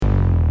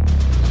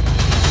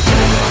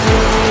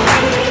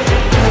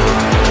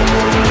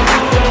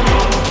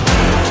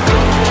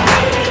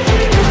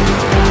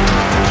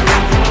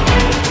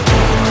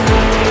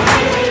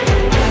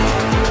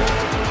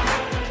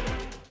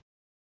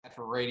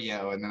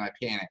then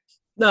I panic.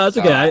 No, it's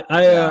So okay.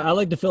 yeah. I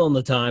like to fill in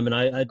the time, and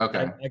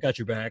Okay. I got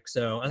your back.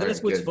 So I All think that's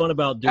right, what's good. fun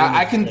about doing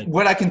I this. can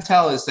what I can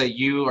tell is that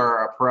you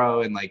are a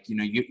pro, and like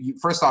you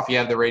first off you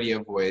have the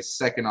radio voice.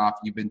 Second off,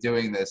 you've been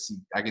doing this.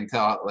 I can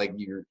tell like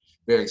you're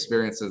very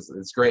experienced.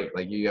 It's great.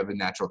 Like you have a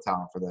natural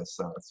talent for this,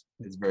 so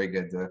it's very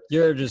good to.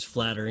 You're just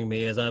flattering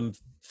me as I'm No,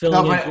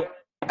 filling in. but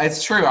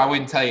it's true. I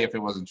wouldn't tell you if it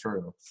wasn't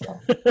true. So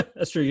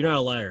That's true. You're not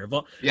a liar.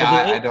 yeah,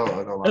 I don't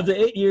Of lie. the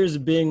 8 years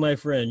of being my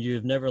friend,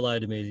 you've never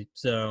lied to me.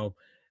 So,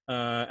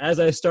 as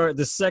I start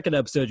the second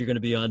episode you're going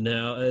to be on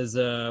now, as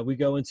we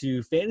go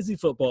into fantasy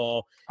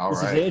football, All this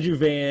is right. Andrew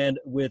Van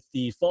with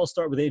the False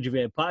Start with Andrew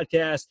Van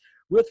podcast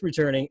with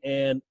returning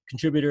and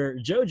contributor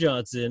Joe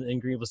Johnson in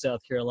Greenville, South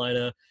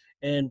Carolina.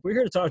 And we're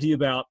here to talk to you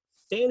about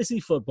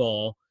fantasy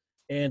football.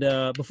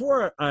 And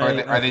before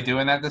Are they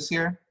doing that this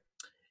year?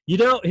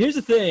 here's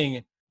the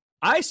thing.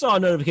 I saw a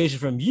notification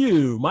from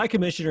you, my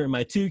commissioner in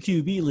my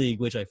 2QB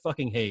league, which I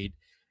fucking hate,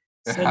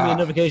 send me a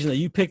notification that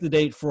you picked the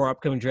date for our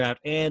upcoming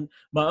draft. And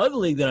my other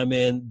league that I'm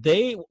in,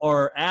 they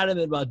are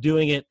adamant about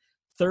doing it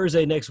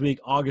Thursday next week,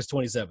 August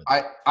 27th.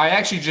 I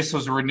actually just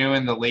was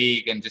renewing the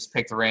league and just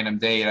picked a random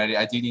date.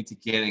 I do need to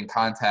get in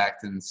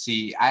contact and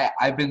see.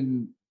 I've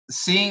been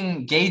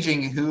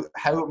gauging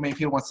how many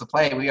people wants to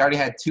play. We already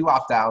had 2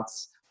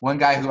 opt-outs, one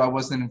guy who I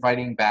wasn't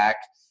inviting back.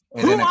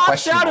 And Who then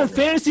opts out in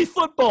fantasy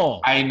football?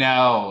 I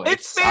know.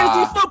 It's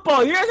fantasy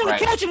football. You're not going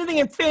to catch anything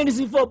in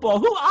fantasy football.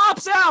 Who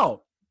opts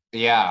out?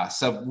 Yeah,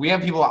 so we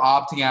have people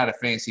opting out of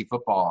fantasy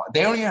football.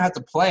 They don't even have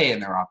to play,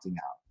 and they're opting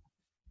out.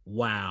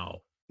 Wow.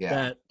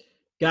 Yeah.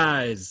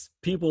 Guys,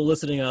 people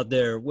listening out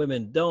there,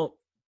 women, don't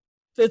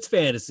 – it's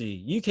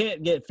fantasy. You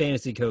can't get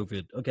fantasy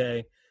COVID,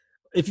 okay?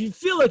 If you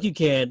feel like you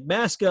can,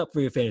 mask up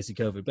for your fantasy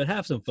COVID, but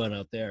have some fun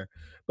out there.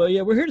 But,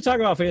 yeah, we're here to talk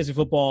about fantasy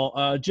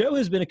football. Joe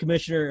has been a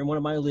commissioner in one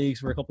of my leagues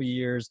for a couple of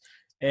years,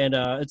 and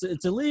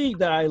it's a league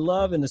that I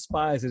love and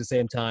despise at the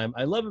same time.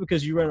 I love it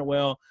because you run it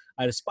well.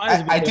 I despise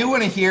it. I do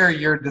want to hear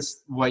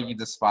what you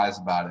despise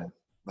about it.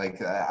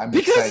 Like I'm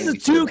because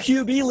it's a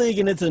 2QB league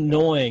and it's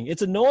annoying.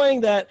 It's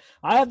annoying that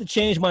I have to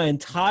change my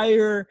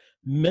entire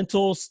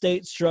mental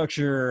state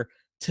structure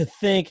to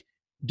think,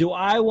 do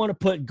I want to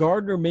put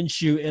Gardner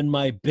Minshew in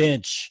my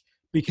bench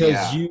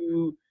because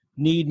you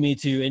need me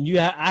to? And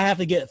I have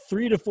to get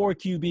 3 to 4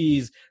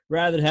 QBs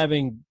rather than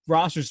having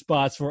roster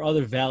spots for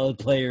other valid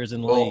players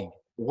in the league.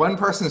 One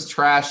person's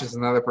trash is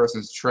another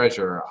person's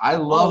treasure. I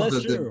love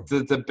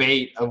the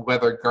debate of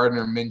whether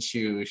Gardner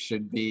Minshew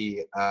should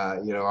be,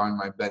 on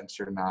my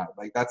bench or not.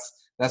 Like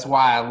that's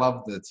why I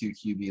love the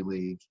 2QB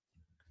league.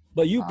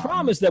 But you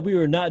promised that we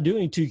were not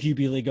doing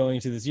 2QB league going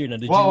into this year. Now,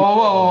 did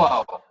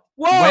whoa.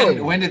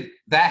 When did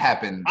that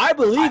happen? I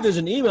believe there's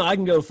an email I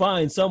can go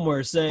find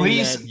somewhere saying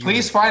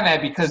please find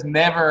that, because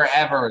never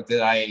ever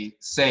did I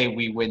say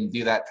we wouldn't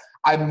do that.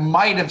 I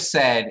might have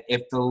said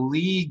if the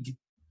league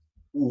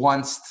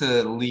wants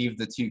to leave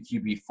the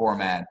 2QB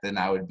format, then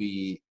I would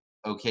be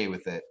okay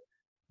with it.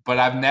 But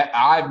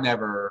I've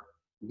never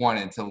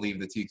wanted to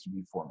leave the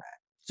 2QB format.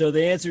 So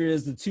the answer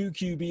is the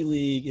 2QB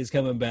league is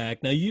coming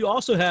back. Now you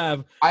also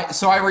have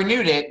I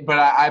renewed it, but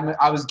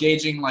I was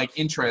gauging like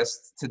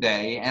interest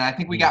today, and I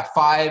think we got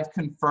 5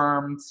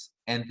 confirmed,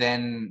 and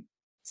then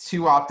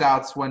 2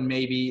 opt-outs, 1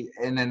 maybe,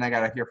 and then I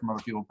got to hear from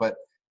other people. But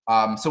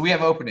so we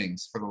have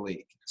openings for the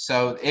league.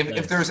 So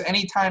if there's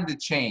any time to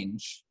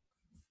change,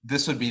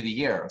 this would be the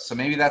year. So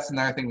maybe that's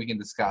another thing we can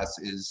discuss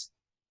is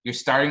you're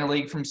starting a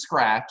league from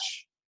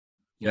scratch.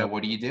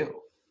 What do you do?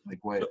 Like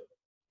what?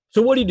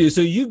 So what do you do?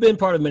 So you've been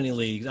part of many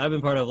leagues. I've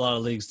been part of a lot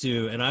of leagues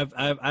too. And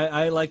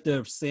I like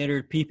the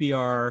standard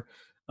PPR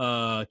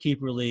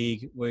keeper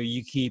league where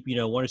you keep, 1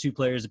 or 2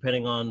 players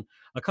depending on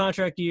a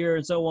contract year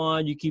and so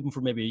on. You keep them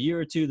for maybe a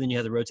year or 2, then you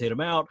have to rotate them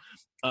out.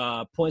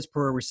 Points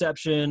per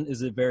reception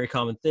is a very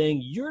common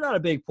thing. You're not a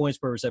big points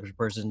per reception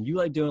person. You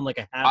like doing like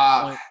a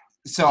half point.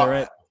 So,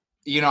 right?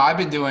 I've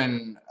been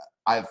doing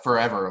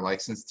forever, like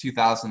since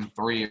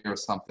 2003 or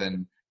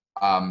something.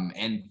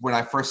 And when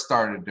I first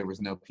started, there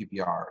was no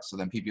PPR. So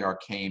then PPR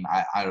came,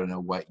 I don't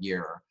know what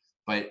year.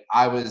 But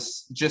I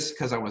was, just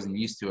because I wasn't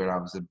used to it, I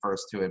was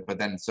adverse to it. But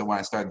then, so when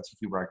I started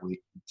the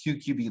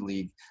 2QB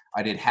league,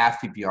 I did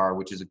half PPR,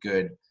 which is a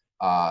good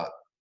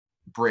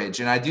bridge.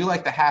 And I do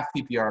like the half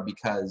PPR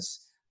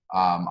because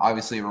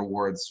obviously it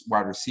rewards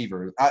wide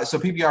receivers. So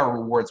PPR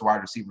rewards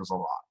wide receivers a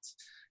lot.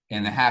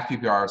 And the half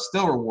PPR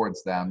still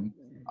rewards them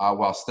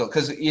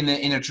because in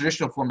a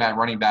traditional format,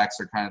 running backs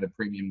are kind of the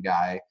premium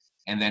guy.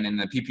 And then in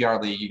the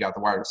PPR league, you got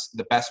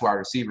the best wide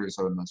receivers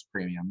are the most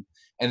premium.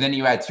 And then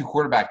you add 2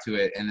 quarterback to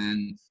it, and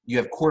then you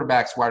have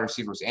quarterbacks, wide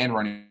receivers, and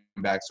running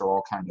backs are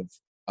all kind of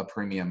a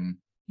premium,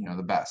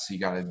 the best. So you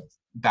got to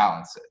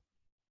balance it.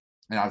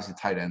 And obviously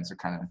tight ends are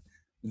kind of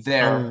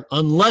there.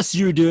 Unless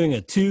you're doing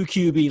a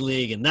 2QB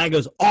league, and that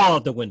goes all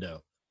out the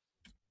window.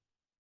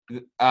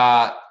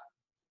 Well,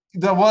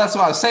 that's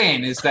what I was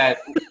saying is that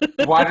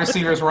wide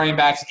receivers, running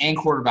backs, and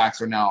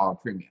quarterbacks are now all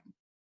premium.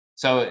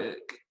 So,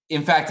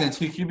 in fact, in a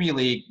 2QB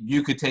league,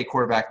 you could take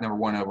quarterback number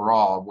 1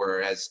 overall,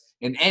 whereas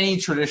in any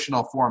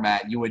traditional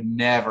format, you would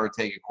never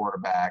take a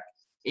quarterback,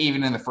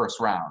 even in the first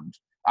round.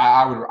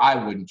 I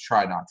wouldn't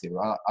try not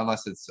to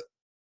unless it's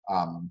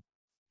I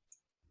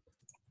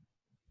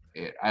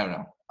don't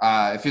know.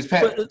 If it's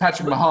Patrick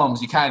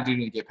Mahomes, you kind of do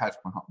need to get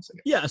Patrick Mahomes. I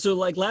guess. Yeah, so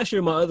like last year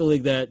in my other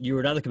league that you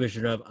were not the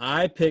commissioner of,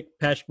 I picked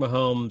Patrick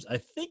Mahomes, I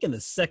think in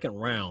the second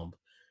round,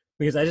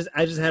 because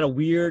I just had a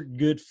weird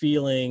good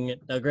feeling.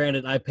 Now,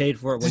 granted, I paid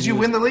for it. Did you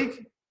win the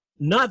league?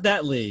 Not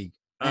that league.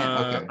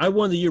 Okay. I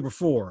won the year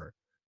before.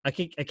 I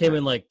came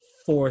in like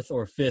 4th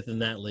or 5th in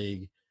that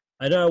league.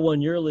 I know I won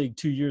your league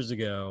 2 years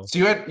ago. So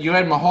you had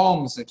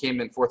Mahomes and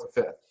came in 4th or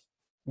 5th.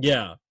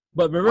 Yeah,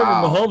 but remember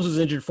Mahomes was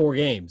injured 4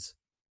 games.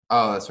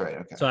 Oh, that's right.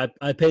 Okay. So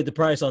I paid the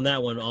price on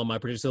that one on my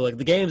prediction. So like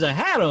the games I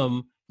had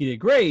him, he did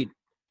great,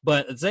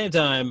 but at the same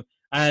time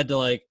I had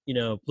to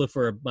look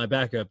for my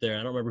backup there.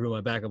 I don't remember who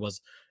my backup was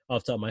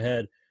off the top of my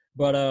head,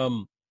 but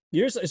so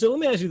let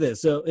me ask you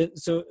this.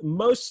 So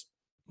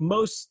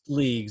most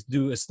leagues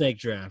do a snake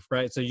draft,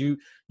 right? So you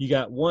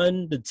got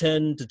 1 to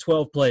 10 to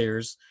 12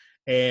 players,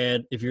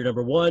 and if you're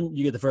number 1,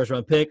 you get the first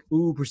round pick.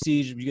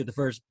 Prestige, you get the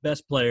first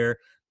best player.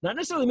 Not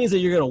necessarily means that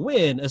you're going to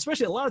win,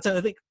 especially a lot of times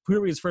I think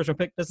whoever gets first round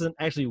pick doesn't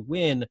actually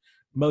win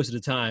most of the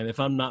time, if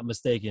I'm not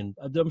mistaken.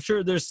 I'm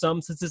sure there's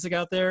some statistic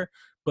out there,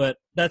 but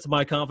that's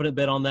my confident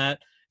bet on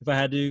that if I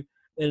had to.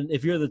 And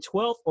if you're the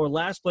 12th or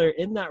last player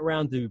in that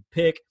round to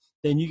pick,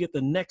 then you get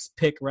the next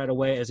pick right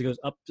away as it goes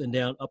up and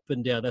down, up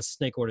and down. That's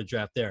snake order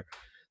draft there.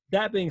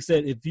 That being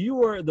said, if you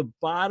were at the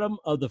bottom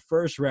of the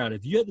first round,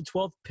 if you had the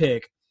 12th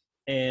pick,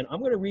 and I'm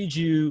going to read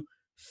you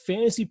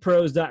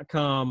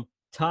fantasypros.com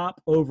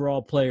top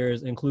overall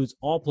players, includes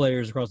all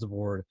players across the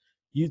board.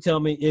 You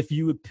tell me if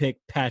you would pick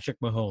Patrick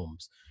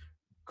Mahomes,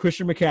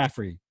 Christian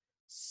McCaffrey,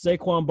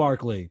 Saquon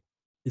Barkley,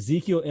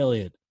 Ezekiel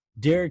Elliott,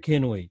 Derrick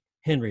Henry,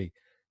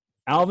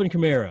 Alvin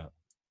Kamara,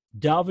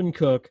 Dalvin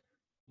Cook,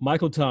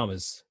 Michael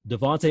Thomas,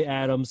 Devontae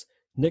Adams,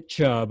 Nick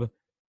Chubb,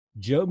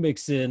 Joe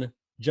Mixon,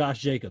 Josh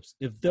Jacobs.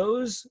 If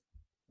those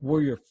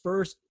were your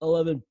first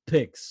 11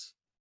 picks,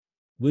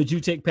 would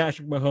you take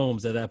Patrick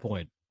Mahomes at that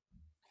point?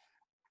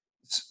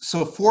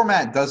 So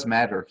format does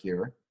matter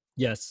here.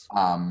 Yes.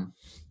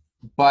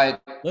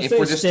 But let's if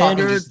we're just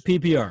talking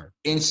PPR.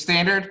 In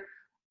standard,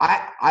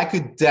 I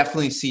could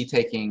definitely see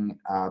taking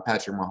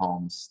Patrick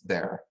Mahomes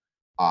there.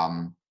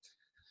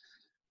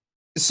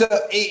 So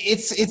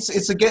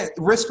it's again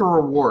risk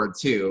or reward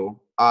too.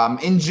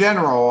 In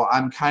general,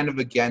 I'm kind of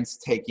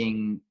against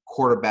taking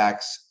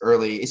quarterbacks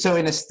early. So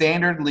in a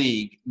standard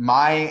league,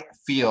 my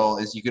feel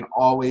is you can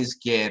always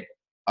get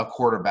a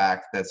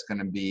quarterback that's going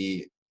to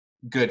be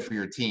good for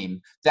your team.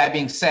 That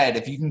being said,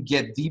 if you can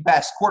get the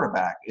best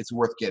quarterback, it's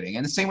worth getting.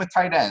 And the same with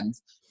tight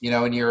ends.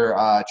 In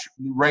your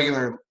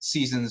regular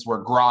seasons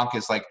where Gronk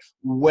is like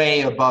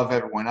way above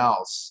everyone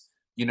else,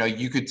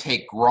 you could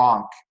take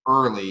Gronk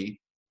early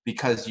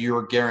because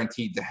you're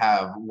guaranteed to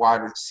have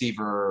wide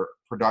receiver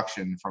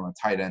production from a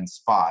tight end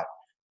spot.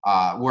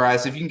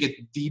 Whereas if you can get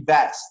the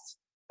best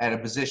at a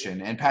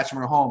position, and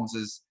Patrick Mahomes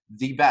is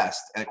the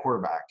best at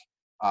quarterback,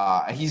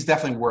 he's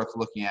definitely worth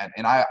looking at.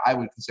 And I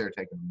would consider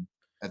taking him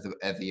at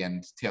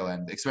the tail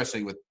end,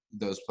 especially with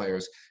those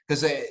players,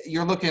 because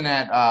you're looking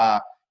at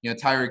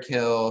Tyreek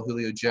Hill,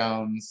 Julio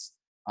Jones,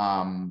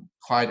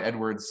 Clyde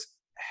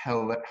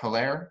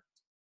Edwards-Helaire.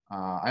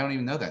 I don't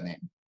even know that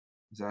name.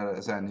 Is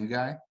that a new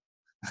guy?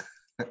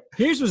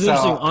 Here's what's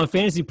interesting on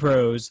Fantasy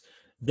Pros.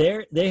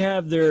 They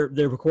have their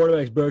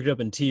quarterbacks broken up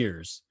in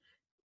tiers.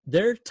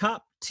 Their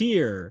top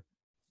tier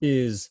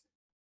is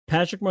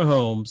Patrick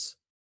Mahomes,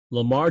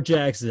 Lamar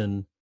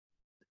Jackson,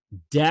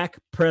 Dak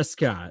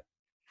Prescott,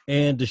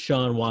 and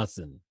Deshaun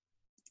Watson.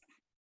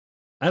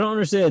 I don't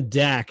understand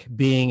Dak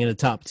being in the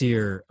top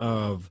tier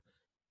of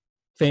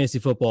fantasy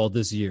football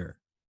this year.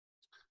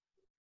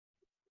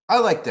 I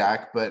like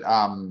Dak, but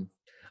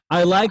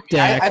I like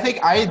Dak. I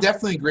think I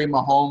definitely agree.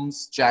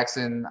 Mahomes,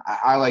 Jackson.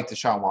 I like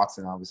Deshaun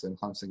Watson, obviously,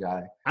 Clemson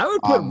guy. I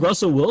would put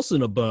Russell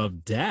Wilson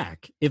above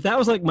Dak if that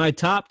was like my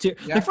top tier.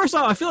 Yeah. Like, first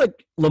off, I feel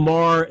like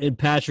Lamar and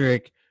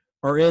Patrick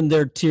are in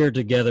their tier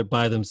together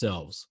by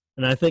themselves,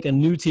 and I think a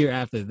new tier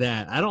after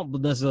that. I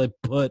don't necessarily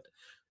put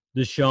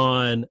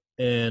Deshaun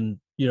and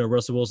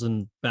Russell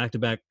Wilson back to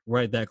back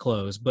right that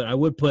close, but I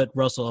would put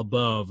Russell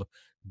above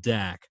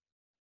Dak.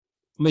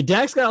 I mean,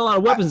 Dak's got a lot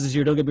of weapons this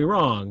year. Don't get me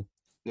wrong.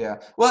 Yeah.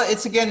 Well,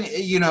 it's again,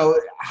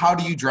 how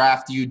do you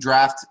draft? Do you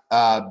draft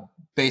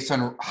based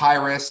on high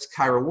risk,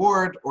 high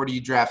reward, or do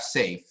you draft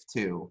safe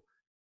too?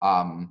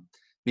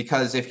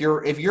 Because if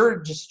you're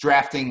just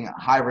drafting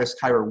high risk,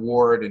 high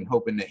reward and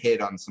hoping to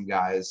hit on some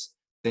guys,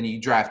 then you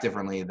draft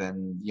differently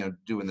than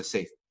doing the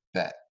safe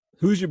bet.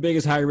 Who's your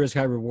biggest high risk,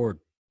 high reward?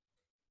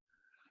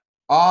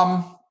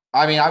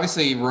 I mean,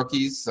 obviously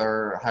rookies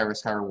are high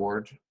risk, high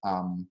reward.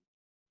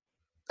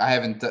 I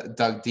haven't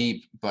dug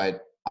deep,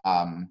 but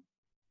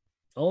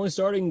only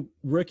starting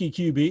rookie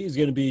QB is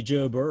going to be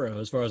Joe Burrow,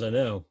 as far as I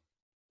know.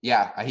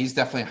 Yeah, he's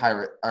definitely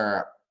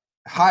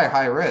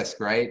high risk,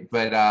 right?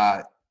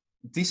 But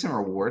decent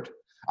reward.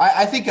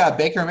 I think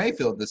Baker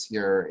Mayfield this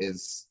year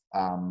is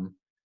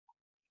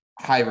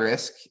high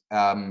risk.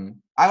 I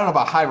don't know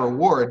about high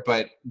reward,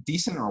 but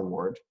decent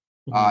reward.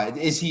 Mhm.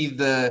 Is he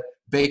the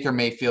Baker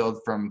Mayfield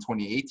from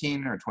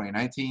 2018 or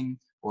 2019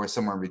 or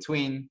somewhere in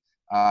between?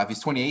 If he's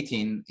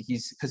 2018,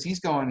 he's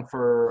going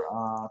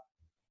for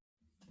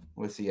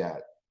what's he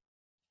at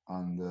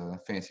on the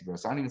fantasy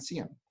bros? I don't even see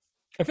him.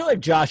 I feel like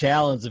Josh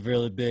Allen's a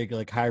really big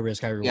like high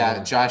risk, high Yeah,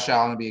 reward Josh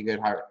Allen would be a good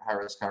high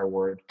risk, high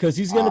reward. because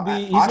he's gonna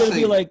be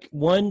Actually, like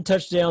one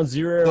touchdown, the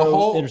zero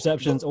whole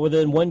interceptions, or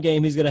then one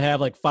game he's gonna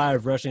have like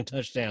 5 rushing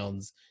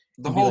touchdowns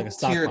the and be like a whole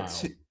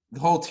stockpile. the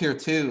whole tier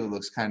two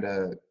looks kind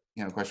of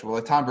questionable.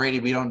 Like Tom Brady,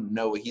 we don't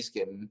know what he's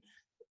getting.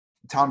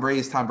 Tom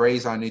Brady's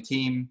on a new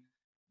team.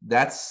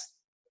 That's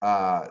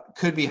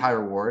could be high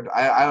reward.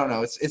 I don't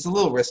know. It's a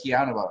little risky.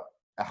 I don't know about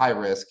a high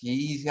risk.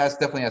 He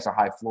definitely has a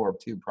high floor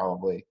too,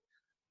 probably.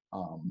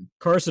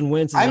 Carson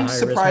Wentz is a I'm high risk,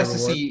 high surprised to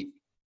reward. see.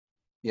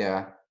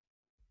 Yeah.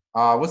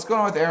 What's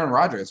going on with Aaron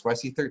Rodgers? Why is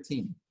he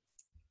 13?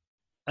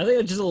 I think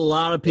it's just a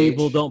lot of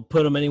people Age. don't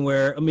put him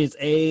anywhere. I mean, it's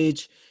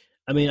age.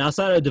 I mean,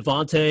 outside of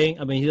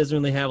Devontae, I mean, he doesn't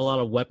really have a lot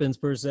of weapons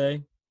per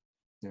se.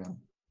 Yeah.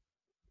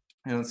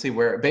 And let's see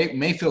where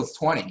Mayfield's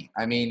 20.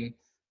 I mean,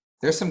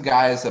 there's some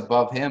guys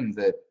above him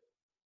that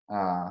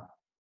uh,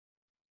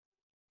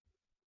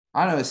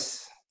 I don't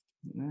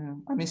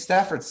know. I mean,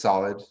 Stafford's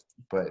solid,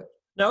 but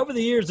Now, over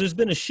the years, there's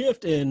been a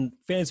shift in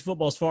fantasy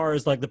football as far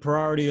as like the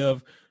priority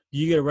of do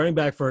you get a running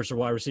back first or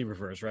wide receiver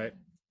first, right?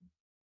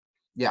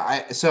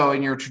 yeah. So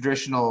in your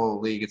traditional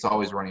league, it's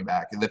always running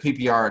back. The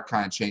PPR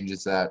kind of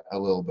changes that a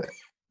little bit.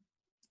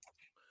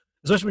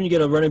 Especially when you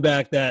get a running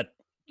back that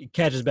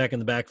catches back in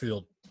the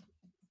backfield.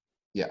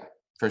 Yeah,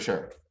 for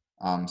sure.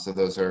 So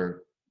those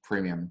are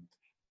premium.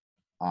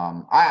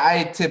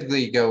 I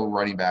typically go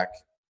running back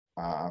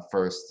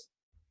first.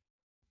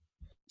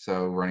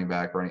 So running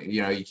back,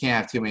 you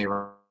can't have too many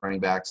running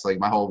backs. Like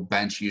my whole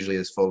bench usually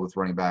is filled with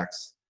running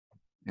backs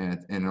in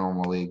a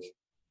normal league.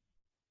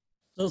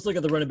 So let's look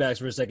at the running backs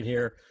for a second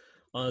here.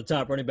 On the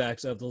top running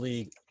backs of the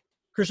league,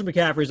 Christian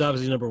McCaffrey is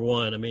obviously number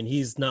one. I mean,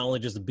 he's not only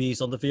just a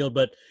beast on the field,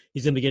 but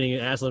he's going to be getting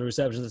an ass load of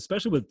receptions,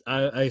 especially with,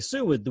 I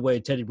assume, with the way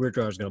Teddy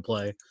Bridgewater is going to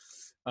play.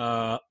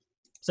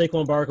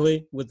 Saquon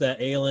Barkley with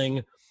that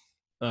ailing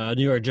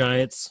New York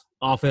Giants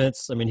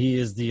offense. I mean, he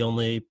is the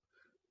only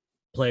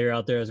player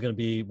out there that's going to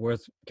be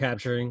worth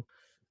capturing.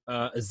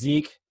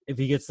 Zeke, if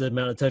he gets the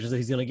amount of touches that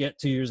he's going to get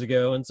 2 years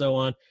ago, and so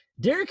on.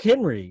 Derrick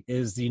Henry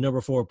is the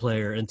number 4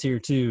 player in tier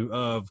 2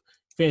 of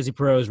Fantasy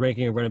Pros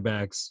ranking of running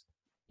backs.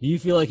 Do you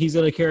feel like he's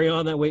going to carry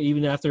on that way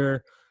even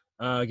after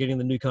getting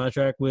the new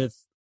contract with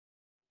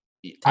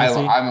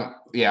Tennessee?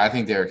 I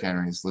think Derrick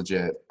Henry is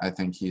legit. I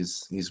think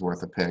he's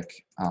worth a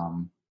pick.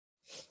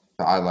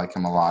 I like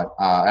him a lot.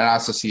 And I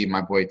also see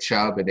my boy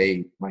Chubb at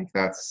 8. Like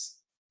that's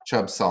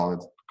Chubb's solid,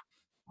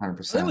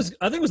 100%.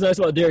 I think what's nice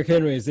about Derrick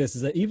Henry is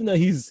that even though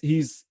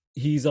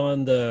he's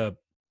on the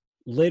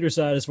later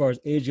side as far as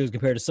age goes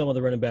compared to some of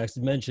the running backs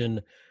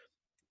mentioned,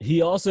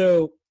 he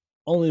also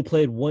only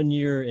played 1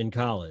 year in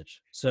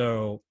college.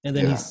 So, and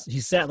then he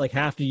sat like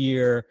half the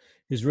year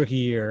his rookie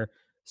year.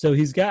 So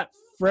he's got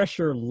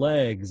fresher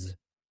legs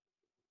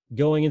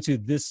going into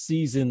this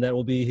season. That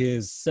will be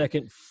his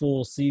second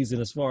full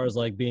season as far as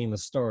like being the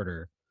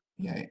starter.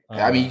 Yeah.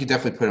 I mean, you could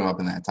definitely put him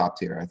up in that top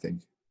tier, I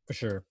think. For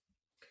sure.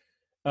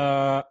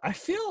 I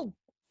feel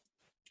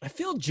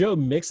Joe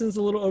Mixon's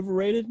a little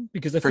overrated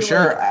because I for feel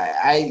sure.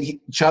 like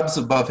Chubb's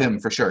above him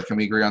for sure. Can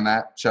we agree on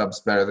that?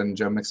 Chubb's better than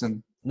Joe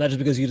Mixon. not just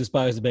because you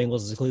despise the Bengals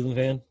as a Cleveland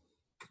fan.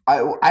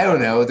 I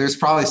don't know. There's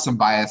probably some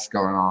bias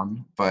going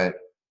on, but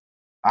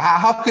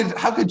how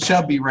could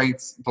Chubb be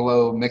ranked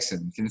below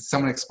Mixon? Can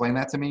someone explain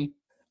that to me?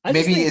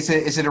 Maybe is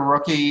it a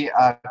rookie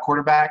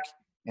quarterback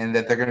and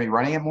that they're going to be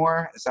running it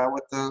more? Is that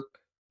what the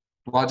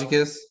logic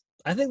is?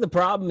 I think the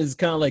problem is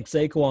kind of like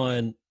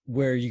Saquon,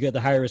 where you get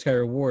the high risk, high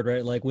reward,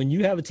 right? Like when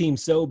you have a team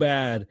so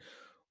bad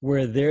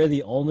where they're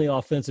the only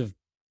offensive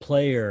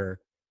player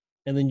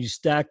and then you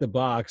stack the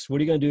box, what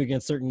are you going to do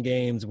against certain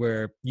games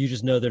where you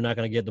just know they're not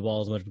going to get the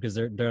ball as much because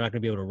they're not going to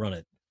be able to run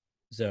it?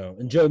 So,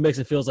 and Joe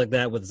Mixon feels like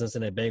that with the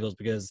Cincinnati Bengals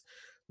because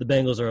the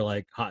Bengals are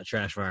like hot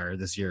trash fire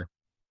this year.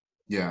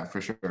 Yeah, for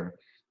sure.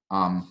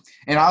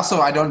 And also,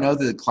 I don't know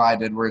the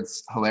Clyde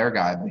Edwards-Helaire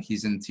guy, but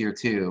he's in tier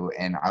 2,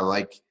 and I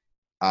like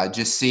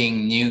just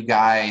seeing new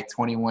guy,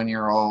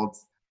 21-year-old.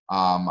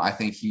 I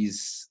think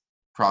he's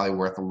probably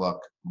worth a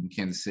look in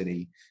Kansas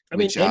City. I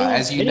mean,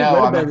 as you any know,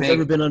 running back that's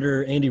ever been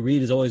under Andy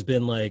Reid has always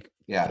been like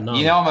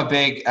phenomenal. I'm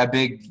a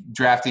big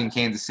drafting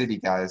Kansas City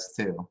guys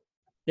too.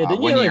 Yeah,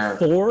 didn't you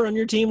have like 4 on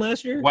your team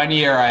last year? 1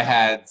 year I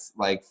had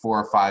like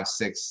 4, 5,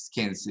 6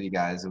 Kansas City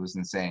guys. It was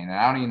insane, and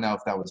I don't even know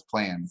if that was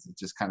planned. It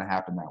just kind of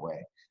happened that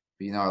way.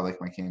 But I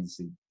like my Kansas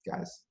City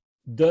guys.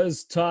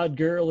 Does Todd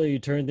Gurley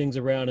turn things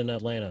around in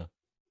Atlanta?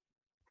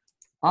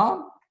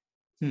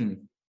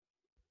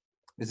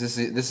 This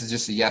is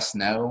just a yes,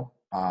 no?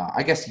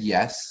 I guess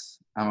yes.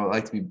 I would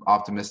like to be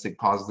optimistic,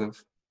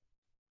 positive,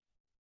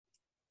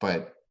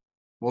 but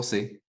we'll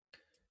see.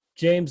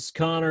 James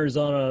Conner is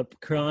on a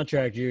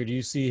contract year. Do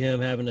you see him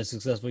having a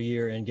successful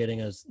year and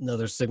getting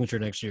another signature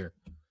next year?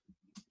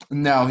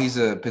 No, he's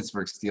a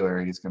Pittsburgh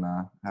Steeler. He's going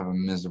to have a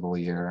miserable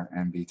year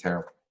and be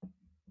terrible.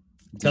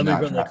 coming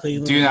from the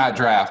Cleveland. Do not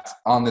draft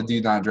on the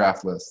do not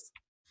draft list.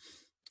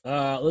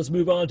 Let's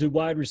move on to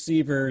wide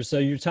receivers. So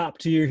your top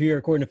tier here,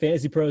 according to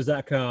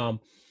FantasyPros.com,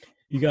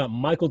 you got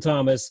Michael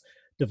Thomas,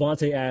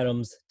 Devontae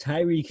Adams,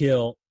 Tyreek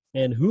Hill,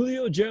 and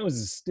Julio Jones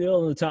is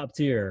still in the top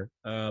tier.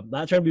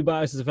 Not trying to be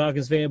biased as a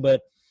Falcons fan,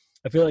 but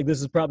I feel like this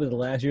is probably the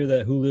last year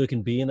that Julio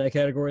can be in that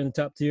category in the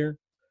top tier.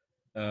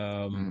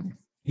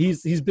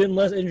 He's been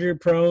less injury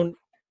prone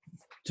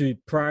to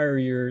prior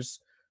years,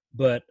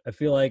 but I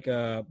feel like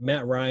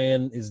Matt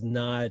Ryan is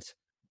not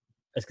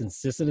as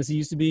consistent as he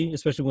used to be,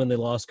 especially when they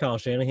lost Kyle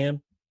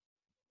Shanahan.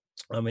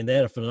 I mean, they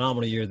had a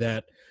phenomenal year,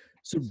 that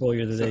Super Bowl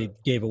year that they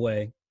gave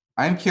away.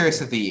 I'm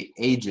curious at the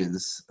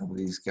ages of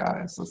these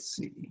guys. Let's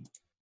see.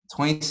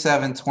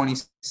 27,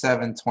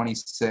 27,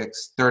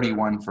 26,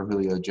 31 for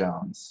Julio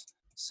Jones.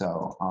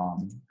 So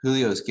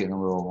Julio's getting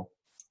a little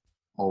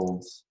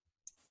old.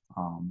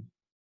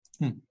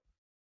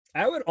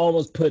 I would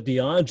almost put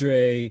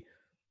DeAndre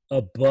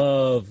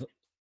above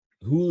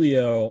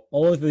Julio,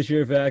 only for the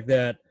sheer fact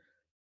that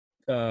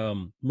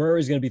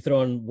Murray's going to be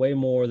throwing way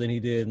more than he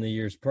did in the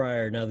years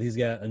prior. Now that he's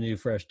got a new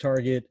fresh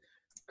target.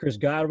 Chris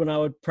Godwin, I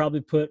would probably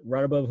put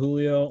right above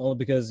Julio, only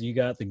because you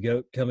got the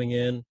GOAT coming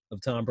in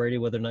of Tom Brady,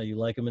 whether or not you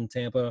like him in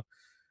Tampa.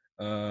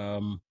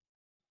 Kenny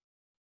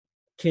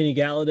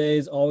Galladay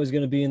is always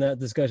going to be in that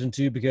discussion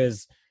too,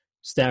 because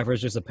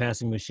Stafford's just a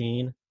passing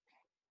machine.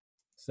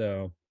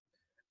 So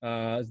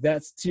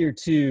that's tier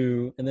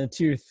 2. And then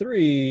tier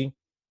 3,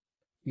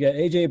 you got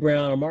A.J.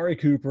 Brown, Amari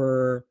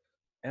Cooper,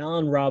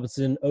 Allen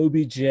Robinson,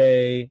 OBJ,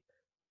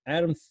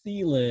 Adam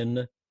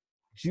Thielen,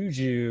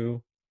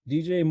 Juju,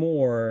 DJ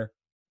Moore,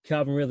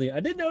 Calvin Ridley.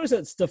 I did notice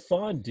that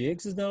Stephon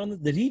Diggs is not on the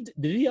 –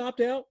 did he opt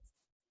out?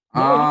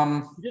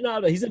 No, he did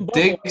not. He's in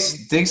Buffalo.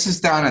 Diggs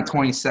is down at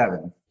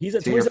 27. He's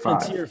at 27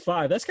 tier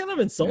 5. That's kind of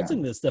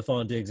insulting to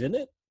Stephon Diggs, isn't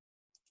it?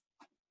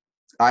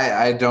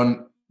 I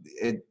don't –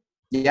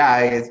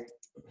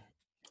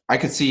 I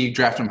could see you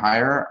draft him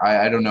higher.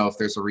 I don't know if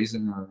there's a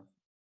reason, or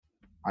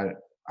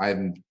I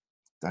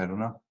don't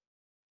know.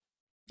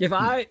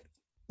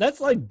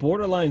 That's like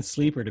borderline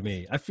sleeper to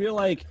me. I feel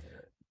like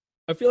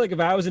if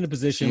I was in a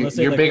position, let's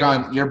say you're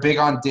big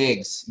on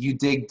Diggs. You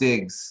dig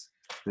Diggs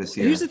this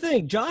year. Here's the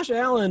thing, Josh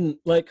Allen.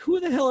 Like, who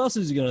the hell else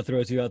is he going to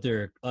throw to out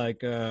there?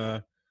 Like,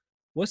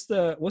 what's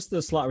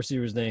the slot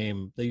receiver's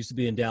name? They used to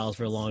be in Dallas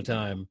for a long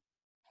time.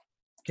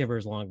 Can't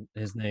remember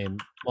his name.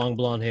 Long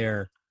blonde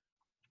hair.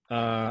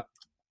 Got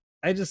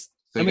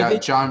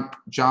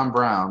John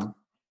Brown.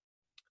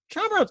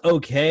 John Brown's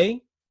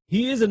okay.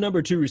 He is a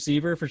number 2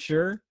 receiver for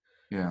sure.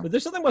 Yeah. But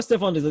there's something about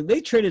Stephon Diggs. Like,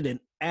 they traded an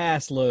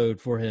ass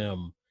load for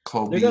him.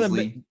 Cole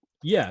Beasley.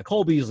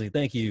 Cole Beasley.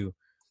 Thank you.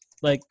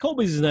 Like, Cole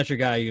Beasley is not your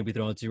guy you're going to be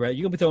throwing to, right?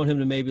 You're going to be throwing him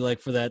to maybe like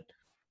for that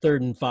 3rd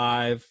and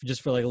 5,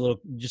 just for like a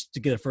little, just to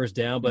get a first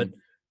down. But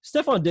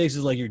Stephon Diggs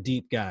is like your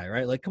deep guy,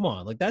 right? Like, come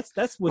on. Like, that's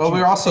what. Well, we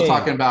were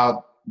talking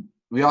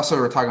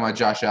about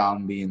Josh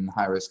Allen being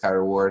high risk, high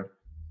reward.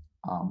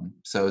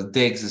 So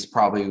Diggs is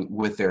probably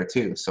with there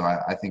too. So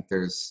I think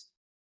there's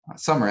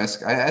some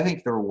risk. I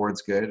think the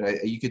reward's good.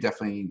 You could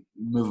definitely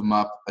move him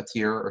up a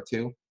tier or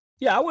 2.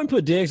 Yeah, I wouldn't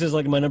put Diggs as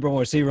like my number 1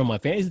 receiver on my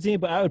fantasy team,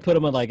 but I would put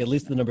him at like at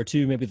least the number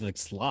 2, maybe the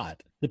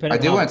slot. I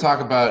do want to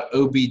talk about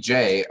OBJ.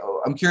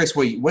 I'm curious,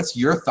 what's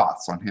your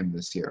thoughts on him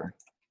this year?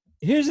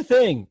 Here's the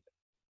thing.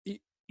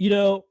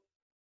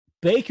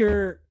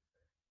 Baker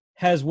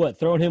has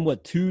thrown him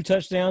 2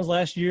 touchdowns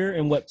last year,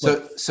 and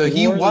so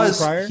he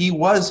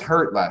was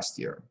hurt last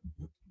year.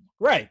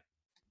 Right.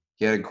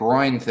 He had a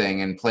groin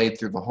thing and played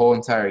through the whole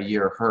entire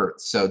year hurt.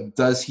 So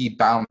does he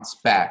bounce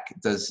back?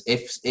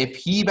 If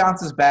he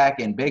bounces back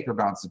and Baker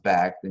bounces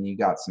back, then you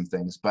got some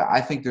things. But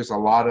I think there's a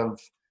lot of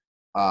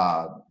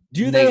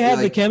do they have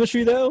the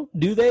chemistry though?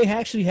 Do they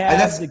actually have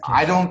the chemistry?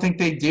 I don't think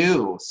they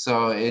do.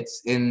 So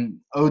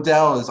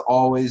Odell is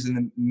always in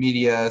the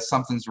media,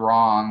 something's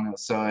wrong.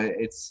 So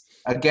it's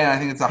again, I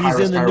think it's a high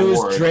risk, high reward. He's in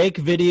the newest Drake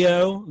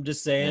video. I'm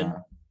just saying.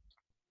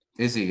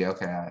 Yeah. Is he?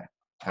 Okay.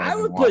 I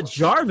would put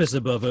Jarvis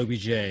above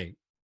OBJ.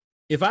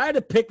 If I had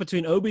to pick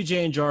between OBJ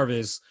and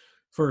Jarvis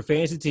for a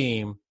fantasy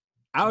team,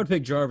 I would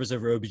pick Jarvis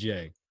over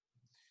OBJ.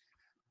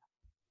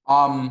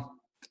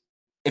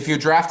 If you're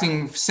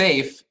drafting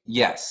safe,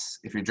 yes.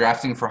 If you're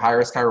drafting for high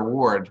risk, high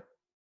reward,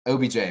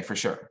 OBJ for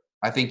sure.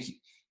 I think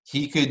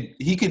he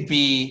could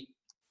be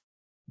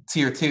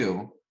tier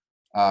 2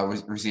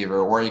 receiver,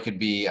 or he could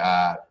be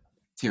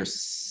tier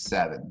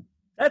 7.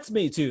 That's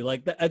me too.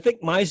 Like, I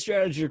think my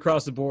strategy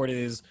across the board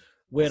is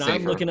when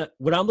I'm looking at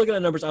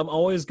numbers, I'm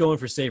always going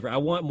for safer. I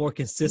want more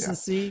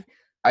consistency.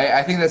 Yeah.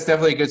 I think that's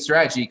definitely a good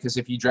strategy, because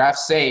if you draft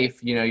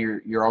safe,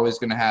 you're always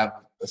going to have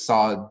a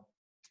solid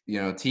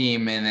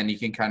team, and then you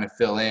can kind of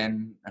fill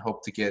in and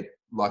hope to get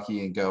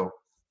lucky and go.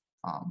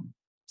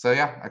 So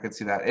yeah, I could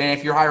see that. And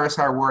if you're high risk,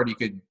 high reward, you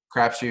could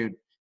crapshoot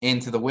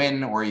into the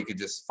win, or you could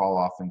just fall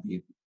off and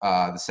be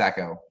the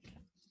Sacco.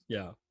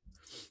 Yeah.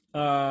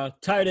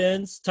 Tight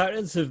ends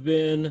have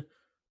been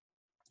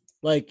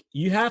like,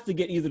 you have to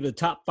get either the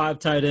top 5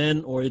 tight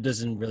end, or it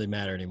doesn't really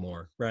matter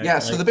anymore, right? Yeah.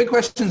 So the big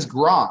question is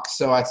Gronk.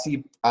 So I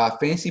see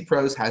Fantasy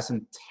Pros has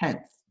him 10th.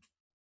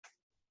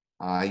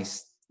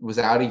 Was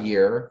out a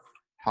year.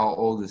 How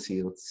old is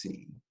he? Let's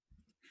see.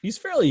 He's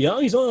fairly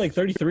young. He's only like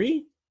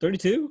 33,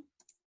 32,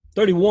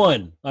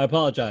 31. I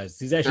apologize.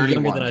 He's actually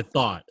younger than 31. I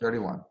thought.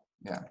 31.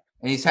 Yeah.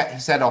 And he's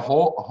had a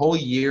whole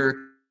year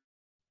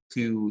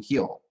to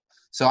heal.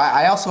 So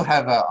I also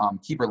have a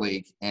keeper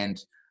league,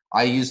 and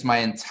I used my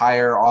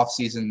entire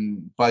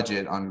offseason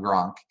budget on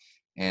Gronk,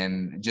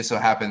 and it just so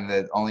happened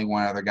that only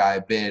one other guy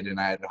bid, and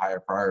I had a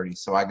higher priority.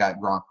 So I got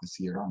Gronk this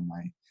year on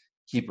my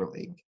keeper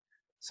league.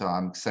 So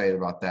I'm excited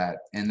about that.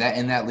 And that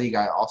in that league,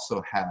 I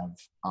also have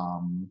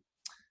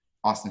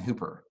Austin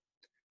Hooper.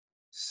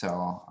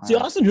 So See,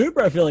 Austin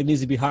Hooper, I feel like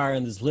needs to be higher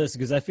on this list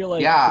because I feel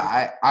like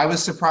I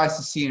was surprised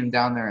to see him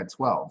down there at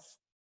 12,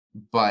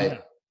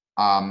 but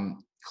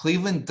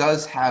Cleveland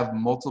does have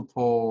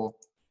multiple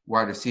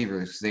wide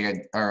receivers. They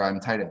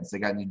got tight ends. They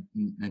got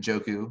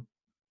Njoku,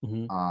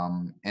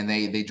 and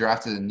they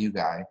drafted a new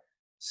guy.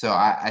 So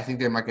I think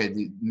they might get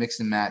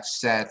mix and match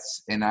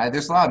sets, and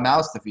there's a lot of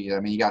mouths to feed. I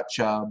mean, you got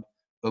Chubb,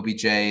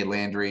 OBJ,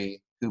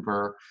 Landry,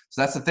 Hooper.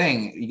 So that's the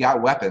thing. You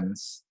got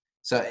weapons.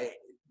 So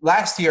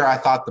last year I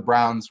thought the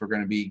Browns were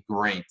going to be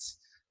great,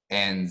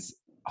 and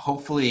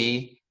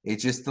hopefully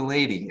it's just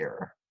delayed a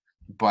year.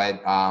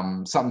 But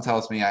something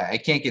tells me I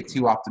can't get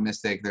too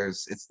optimistic.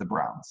 It's the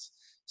Browns.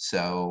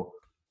 So,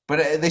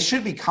 but they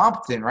should be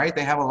competent, right?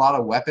 They have a lot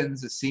of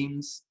weapons, it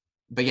seems.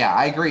 But yeah,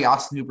 I agree.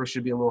 Austin Hooper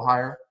should be a little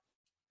higher.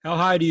 How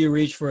high do you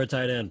reach for a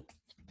tight end?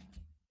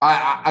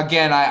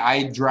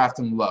 I draft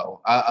him low,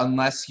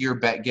 unless you're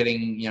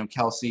getting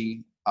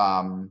Kelsey,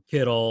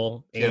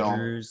 Kittle,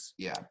 Andrews.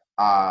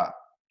 Yeah.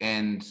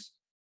 And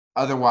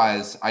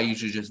otherwise, I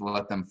usually just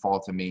let them fall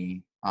to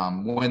me.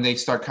 When they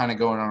start kind of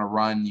going on a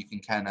run, you can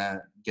kind of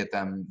get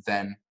them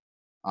then.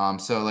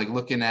 So like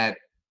looking at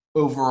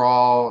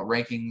overall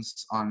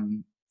rankings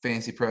on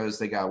Fantasy Pros,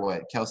 they got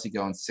Kelsey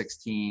going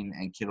 16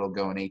 and Kittle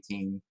going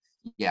 18.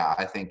 Yeah,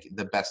 I think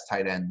the best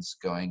tight ends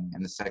going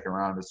in the second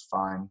round is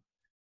fine.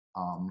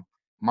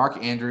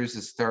 Mark Andrews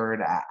is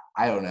third.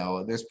 I don't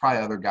know. There's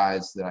probably other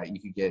guys that you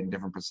could get in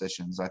different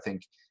positions. I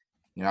think,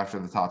 after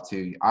the top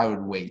two, I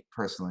would wait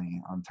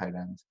personally on tight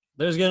end.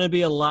 There's going to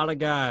be a lot of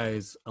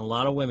guys, a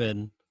lot of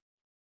women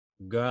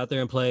go out there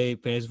and play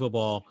fantasy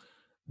football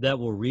that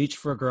will reach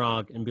for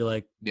Gronk and be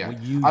like, well,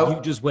 you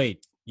just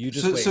wait. You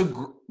just wait.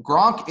 So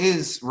Gronk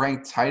is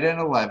ranked tight end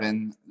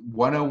 11,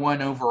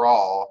 101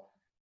 overall.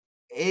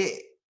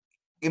 It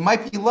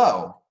might be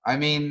low. I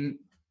mean,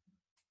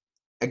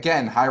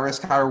 again, high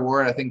risk, high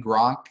reward. I think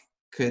Gronk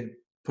could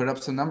put up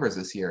some numbers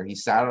this year. He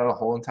sat out a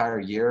whole entire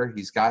year.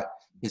 He's got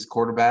his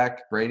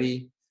quarterback,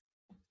 Brady.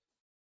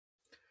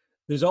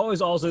 There's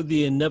always also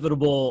the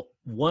inevitable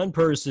one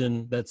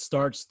person that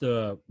starts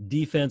the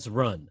defense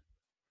run.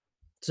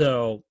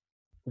 So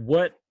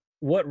what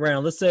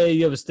round? Let's say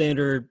you have a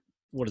standard,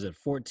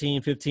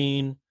 14,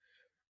 15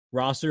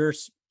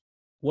 rosters.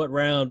 What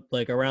round,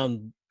 like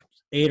around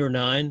 8 or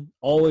 9?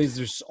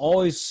 There's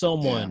always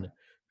someone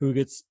who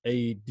gets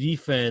a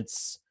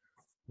defense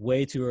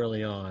way too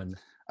early on.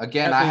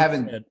 Again, I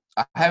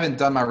haven't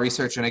done my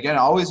research, and again, it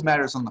always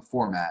matters on the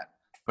format.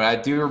 But I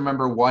do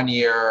remember one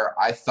year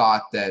I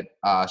thought that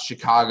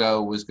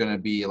Chicago was going to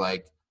be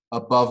like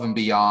above and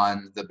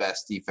beyond the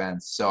best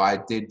defense. So I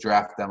did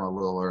draft them a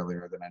little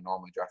earlier than I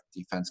normally draft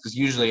defense, because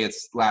usually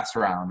it's last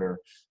round or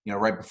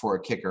right before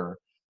a kicker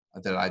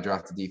that I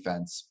draft the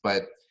defense.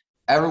 But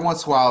every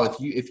once in a while,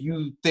 if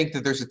you think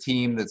that there's a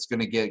team that's going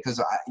to get, because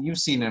you've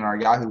seen in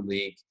our Yahoo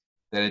League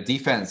that a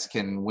defense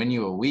can win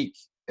you a week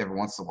every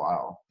once in a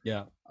while.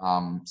 Yeah.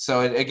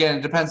 So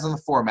it depends on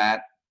the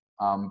format.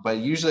 But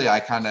usually I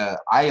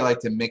like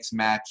to mix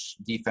match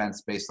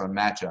defense based on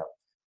matchup,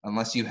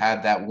 unless you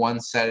have that one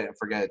set it and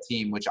forget a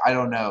team, which I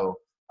don't know.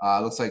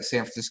 It looks like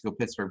San Francisco,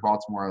 Pittsburgh,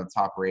 Baltimore are the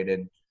top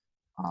rated.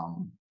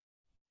 I'm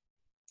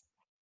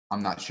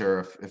not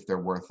sure if they're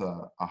worth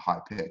a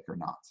high pick or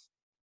not.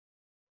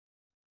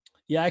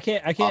 Yeah, I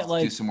can't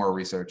do some more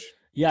research.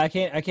 Yeah, I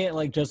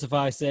can't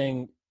justify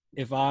saying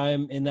if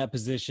I'm in that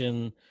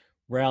position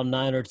round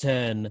 9 or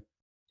 10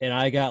 and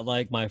I got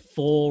like my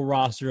full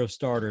roster of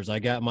starters. I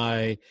got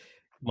my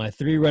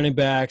 3 running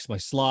backs, my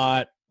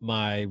slot,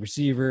 my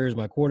receivers,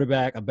 my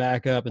quarterback, a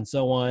backup, and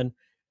so on.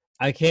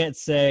 I can't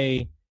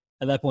say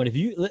at that point,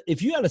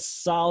 if you had a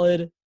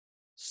solid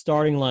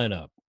starting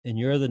lineup and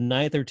you're the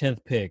 9th or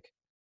 10th pick,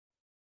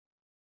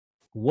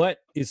 what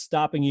is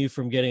stopping you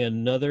from getting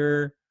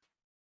another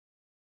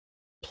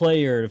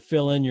player to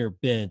fill in your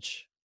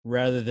bench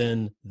rather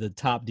than the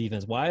top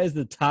defense? Why is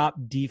the top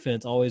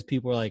defense always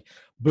people are like,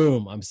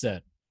 boom, I'm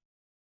set?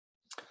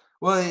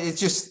 Well, it's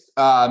just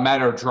a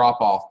matter of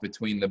drop-off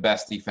between the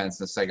best defense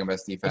and the second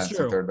best defense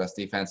and third best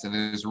defense. And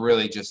there's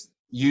really just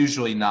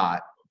usually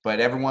not. But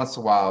every once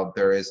in a while,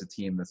 there is a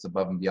team that's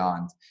above and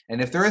beyond.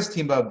 And if there is a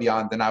team above and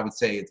beyond, then I would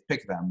say it's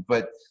pick them.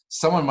 But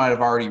someone might have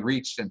already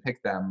reached and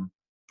picked them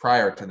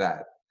prior to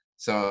that.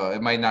 So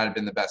it might not have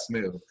been the best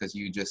move because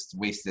you just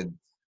wasted,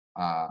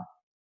 a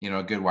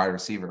good wide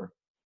receiver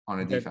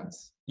on a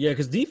defense. Yeah,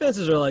 because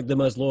defenses are like the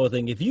most loyal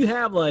thing. If you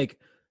have like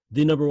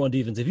the number one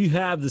defense, if you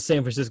have the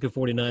San Francisco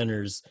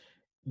 49ers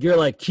you're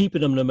like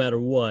keeping them no matter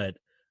what.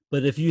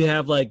 But if you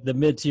have like the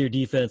mid-tier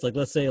defense, like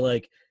let's say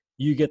like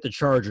you get the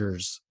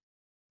Chargers,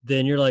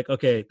 then you're like,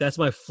 okay, that's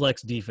my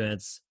flex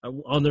defense.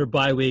 On their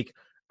bye week,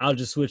 I'll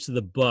just switch to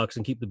the Bucks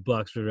and keep the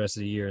Bucks for the rest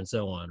of the year and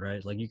so on,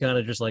 right? Like you kind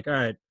of just like, all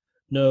right,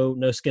 no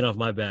skin off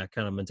my back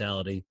kind of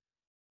mentality.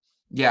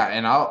 Yeah,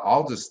 and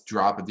I'll just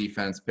drop a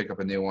defense, pick up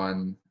a new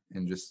one,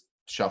 and just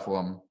shuffle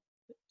them,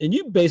 And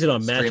you base it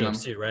on stream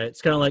matchups them. too, right?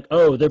 It's kind of like,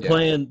 oh, they're Yeah,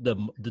 playing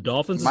the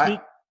Dolphins this my week.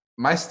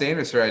 my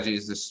standard strategy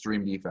is to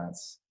stream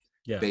defense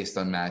Yeah, based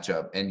on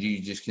matchup, and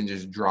you just can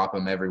just drop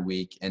them every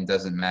week, and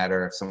doesn't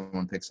matter if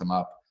someone picks them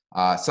up.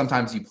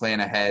 Sometimes you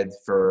plan ahead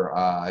for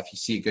if you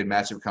see a good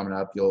matchup coming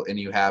up,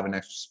 you have an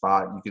extra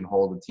spot, you can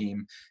hold the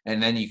team,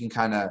 and then you can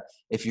kind of,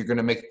 if you're going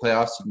to make the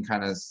playoffs, you can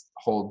kind of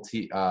hold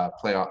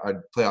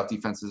playoff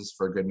defenses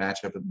for a good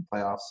matchup in the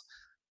playoffs.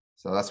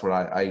 So that's what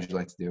I usually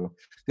like to do.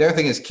 The other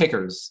thing is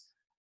kickers.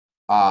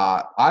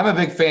 I'm a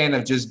big fan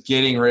of just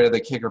getting rid of the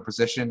kicker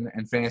position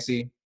in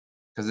fantasy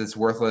because it's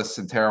worthless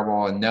and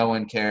terrible and no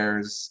one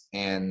cares.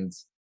 And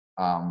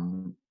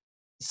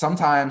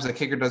sometimes a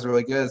kicker does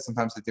really good.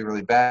 Sometimes they do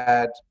really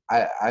bad.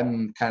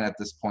 I'm kind of at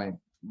this point,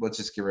 let's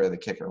just get rid of the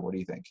kicker. What do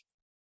you think?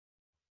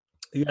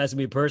 you asking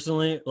me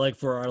personally, like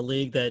for our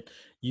league that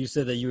you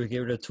said that you would get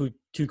rid of two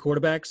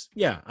quarterbacks.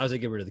 Yeah, I was gonna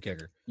get rid of the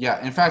kicker.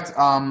 Yeah, in fact,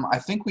 I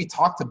think we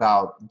talked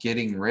about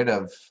getting rid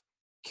of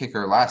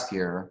kicker last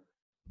year,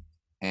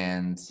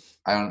 and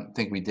I don't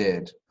think we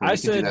did. But I we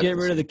could do said that get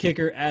this rid of the week.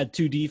 kicker, add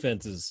two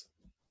defenses.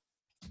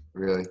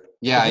 Really? I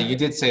Yeah, think you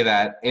did say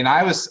that, and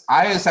I was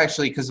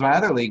actually, because my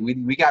other league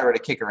we got rid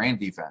of kicker and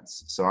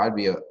defense, so I'd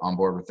be on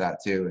board with that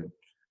too,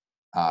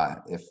 and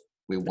if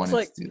we that's wanted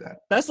like to do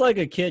that. that's like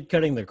a kid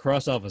cutting the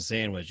crust off a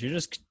sandwich. You're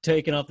just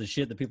taking off the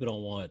shit that people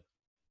don't want.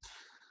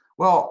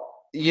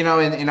 Well, in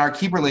our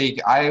keeper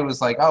league, I was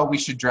like, oh, we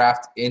should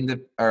draft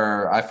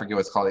or I forget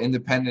what's called,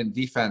 independent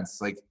defense,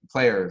 like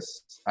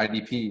players,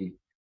 IDP.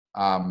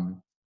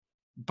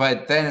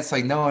 But then it's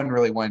like no one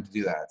really wanted to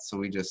do that,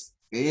 so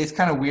it's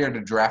kind of weird to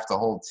draft a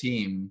whole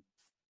team,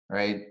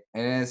 right?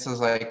 And it's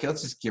just like,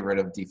 let's just get rid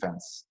of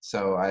defense.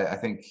 So I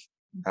think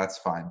that's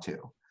fine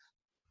too,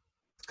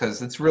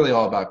 because it's really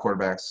all about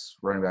quarterbacks,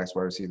 running backs,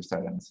 wide receivers,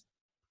 tight ends.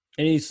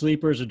 Any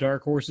sleepers or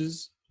dark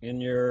horses in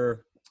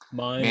your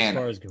mind as Man,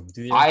 far as going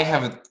through the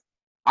year?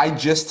 I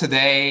just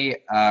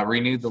today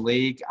renewed the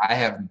league. I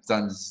have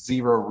done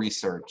zero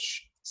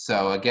research.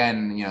 So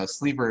again,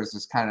 sleepers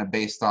is kind of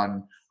based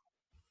on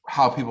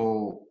how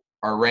people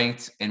are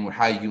ranked and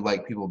how you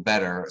like people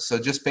better. So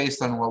just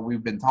based on what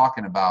we've been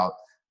talking about,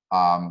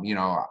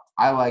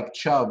 I like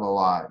Chubb a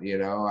lot.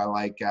 I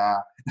like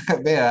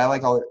man, I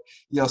like all.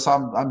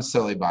 So I'm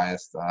silly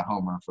biased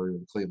homer for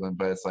Cleveland,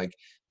 but it's like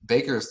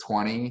Baker's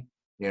 20.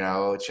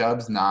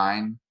 Chubb's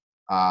 9.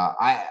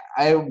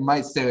 I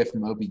might stay away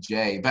from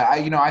OBJ, but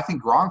I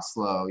think Gronk's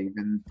low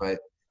even, but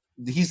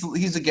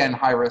he's again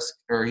high risk,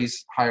 or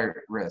he's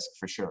higher risk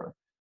for sure.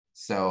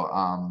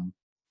 So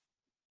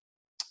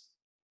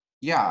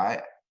yeah,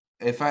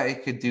 if I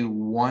could do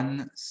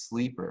one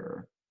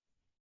sleeper,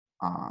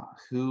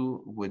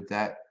 who would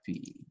that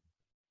be?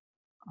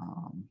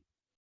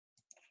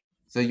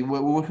 So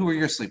who are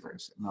your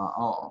sleepers?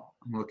 I'm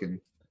looking.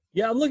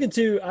 Yeah, I'm looking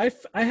to.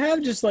 I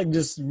have just like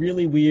this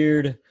really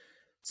weird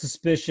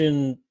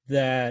suspicion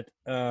that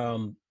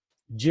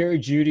Jerry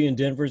Judy in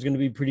Denver is going to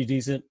be pretty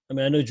decent. I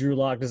mean, I know Drew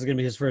Lock, this is going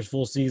to be his first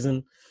full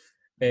season,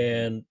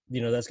 and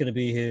that's going to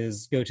be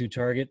his go-to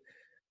target.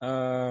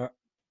 I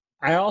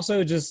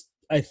also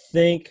I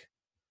think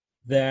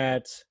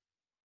that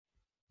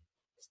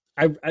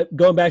I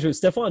going back to it,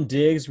 Stephon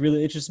Diggs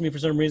really interests me for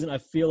some reason. I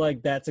feel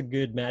like that's a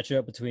good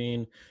matchup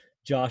between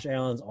Josh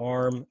Allen's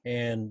arm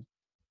and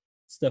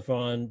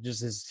Stephon,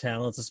 just his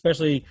talents,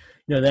 especially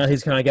now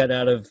he's kind of gotten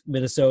out of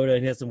Minnesota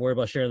and he has to worry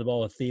about sharing the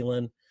ball with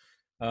Thielen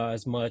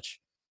as much.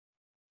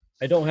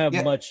 I don't have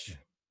Yeah. much.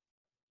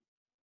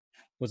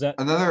 Was that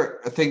Another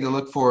thing to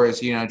look for is,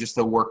 just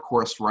a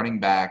workhorse running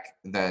back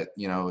that,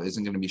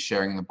 isn't going to be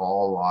sharing the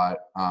ball a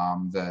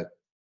lot.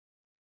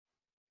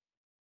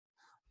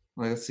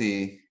 Let's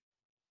see.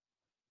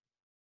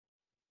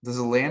 Does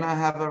Atlanta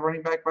have a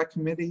running back by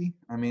committee?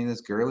 I mean, is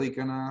Gurley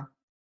gonna?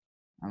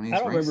 I mean, I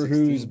he's don't ranked remember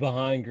who's 16.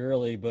 behind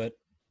Gurley, but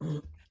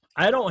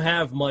I don't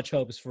have much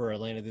hopes for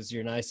Atlanta this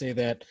year, and I say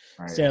that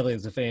Right. sadly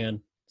as a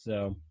fan.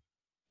 So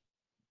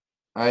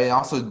I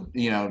also,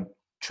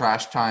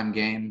 trash time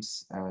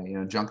games,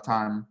 junk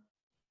time.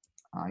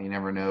 You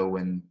never know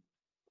when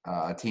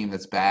a team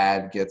that's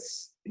bad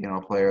gets,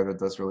 a player that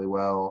does really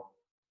well.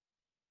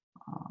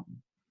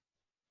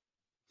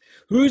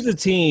 who's the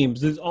team?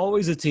 There's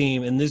always a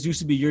team, and this used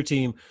to be your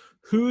team.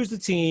 Who's the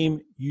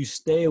team you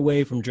stay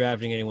away from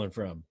drafting anyone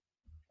from?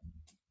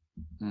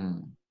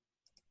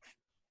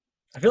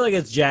 I feel like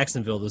it's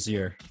Jacksonville this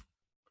year.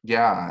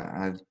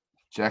 Yeah,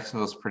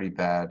 Jacksonville's pretty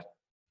bad.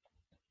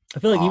 I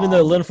feel like even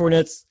though Leonard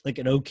Fournette's like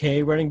an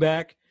okay running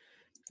back,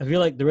 I feel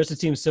like the rest of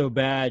the team's so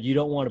bad you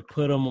don't want to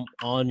put him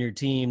on your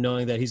team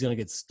knowing that he's going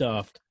to get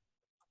stuffed.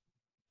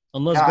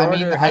 Unless Yeah, I mean,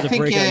 Gardner I has a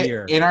think breakout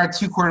year. in our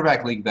two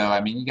quarterback league, though,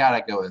 I mean, you got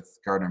to go with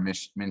Gardner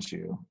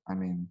Minshew. I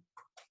mean,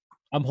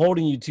 I'm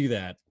holding you to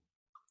that.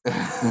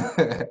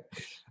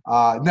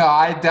 no,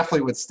 I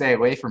definitely would stay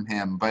away from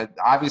him. But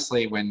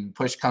obviously, when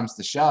push comes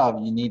to shove,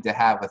 you need to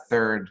have a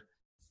third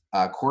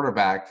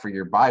quarterback for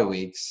your bye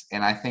weeks.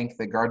 And I think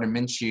that Gardner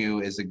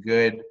Minshew is a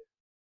good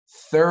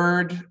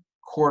third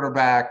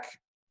quarterback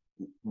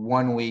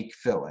 1 week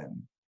fill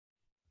in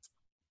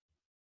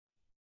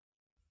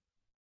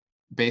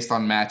based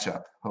on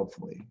matchup,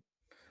 hopefully.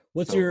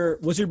 What's So, your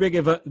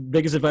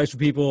biggest advice for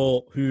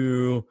people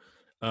who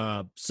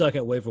suck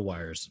at waiver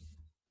wires?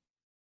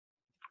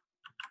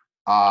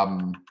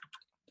 um,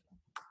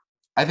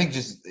 I think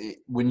just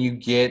when you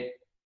get,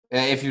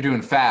 if you're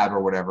doing fab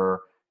or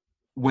whatever,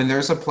 when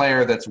there's a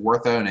player that's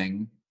worth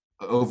owning,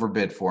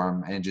 overbid for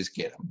him and just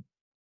get him.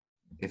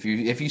 If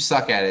you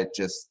suck at it,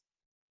 just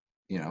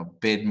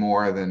bid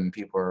more than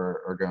people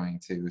are going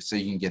to, so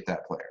you can get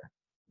that player.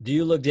 Do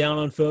you look down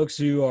on folks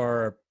who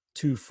are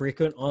too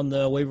frequent on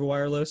the waiver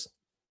wire list?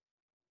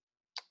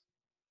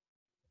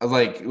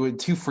 Like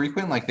too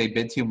frequent, like they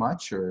bid too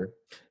much, or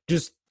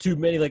Just too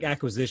many like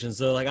acquisitions.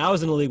 So like I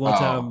was in a league one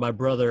time, oh my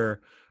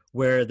brother,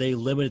 where they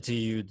limited to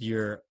you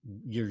your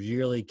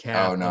yearly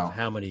cap of no.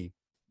 how many.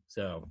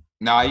 So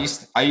No, I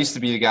used to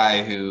be the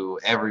guy who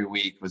every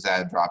week was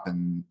ad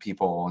dropping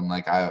people, and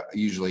like I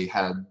usually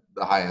had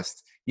the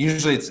highest.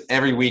 Usually it's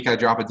every week I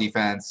drop a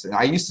defense, and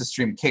I used to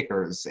stream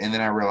kickers, and then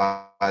I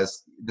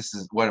realized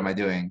what am I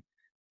doing?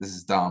 This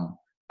is dumb.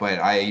 But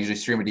I usually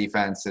stream a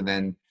defense, and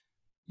then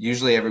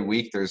usually every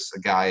week there's a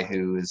guy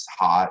who is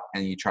hot,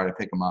 and you try to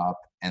pick him up,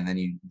 and then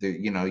a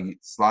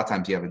lot of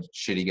times you have a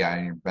shitty guy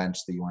on your bench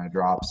that you want to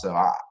drop. So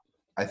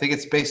I think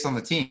it's based on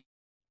the team.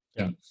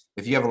 yeah.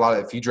 If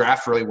you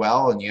draft really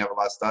well and you have a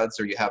lot of studs,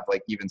 or you have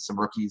like even some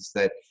rookies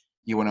that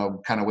you want to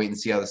kind of wait and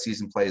see how the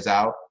season plays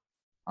out.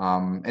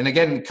 And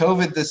again,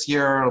 COVID this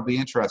year, it'll be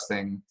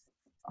interesting.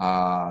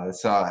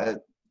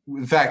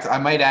 In fact, I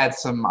might add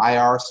some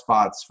IR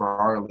spots for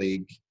our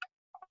league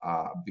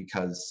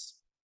because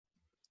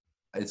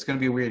it's going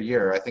to be a weird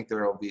year. I think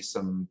there will be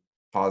some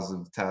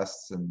positive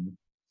tests, and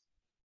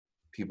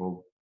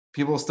people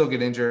will still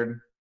get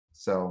injured.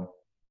 So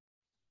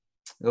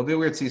it'll be a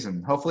weird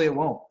season. Hopefully it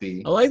won't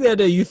be. I like that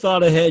you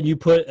thought ahead. You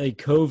put a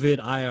COVID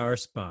IR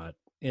spot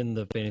in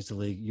the fantasy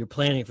league. You're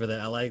planning for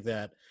that. I like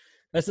that.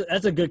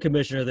 That's a good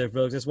commissioner there,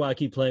 folks. That's why I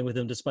keep playing with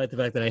him, despite the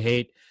fact that I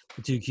hate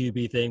the 2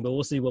 QB thing. But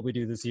we'll see what we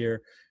do this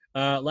year.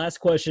 Last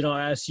question I'll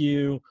ask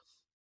you,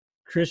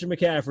 Christian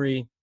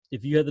McCaffrey.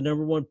 If you had the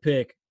number one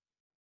pick,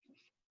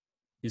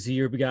 is he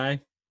your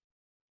guy?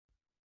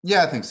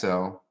 Yeah, I think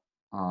so.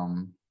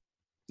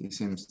 He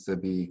seems to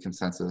be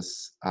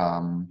consensus.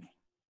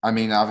 I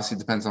mean, obviously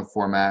it depends on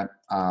format.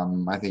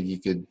 I think you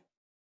could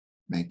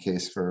make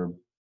case for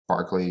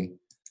Barkley.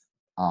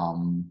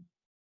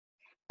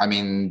 I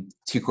mean,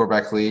 2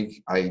 quarterback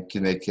league, I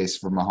can make case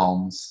for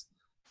Mahomes.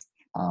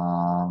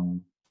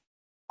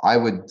 I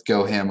would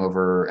go him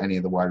over any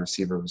of the wide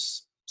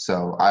receivers.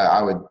 So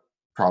I would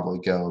probably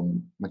go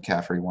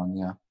McCaffrey one,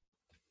 yeah.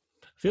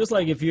 Feels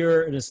like if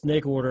you're in a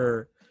snake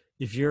order,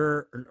 if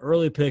you're an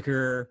early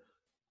picker,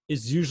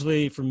 it's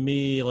usually for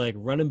me like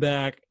running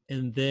back,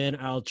 and then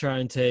I'll try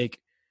and take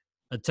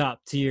a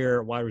top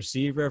tier wide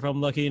receiver if I'm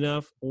lucky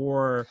enough,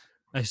 or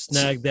I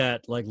snag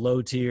that like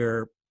low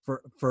tier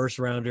first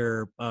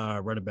rounder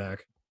running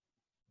back.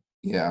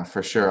 Yeah,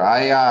 for sure.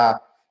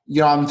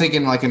 I'm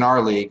thinking like in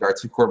our league, our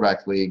 2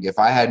 quarterback league, if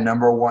I had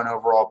number one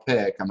overall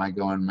pick, am I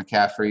going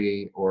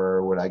McCaffrey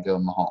or would I go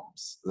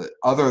Mahomes?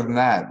 Other than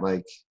that,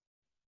 like,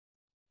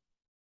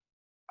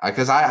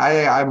 because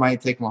I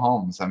might take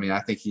Mahomes. I mean,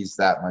 I think he's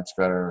that much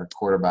better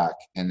quarterback,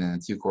 and in a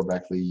 2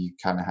 quarterback league, you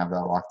kind of have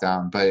that locked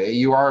down. But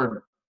you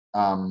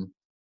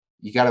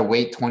got to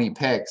wait 20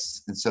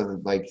 picks, and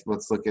so like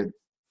let's look at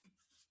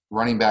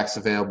running backs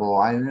available.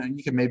 I know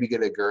you can maybe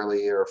get a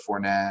Gurley or a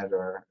Fournette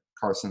or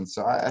Carson.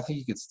 So I think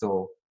you could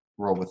still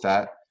roll with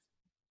that.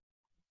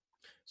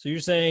 So you're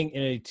saying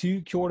in a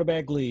 2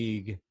 quarterback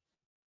league,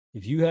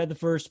 if you had the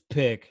first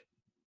pick,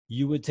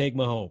 you would take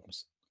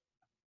Mahomes?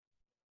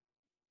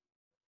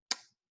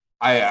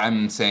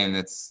 I'm saying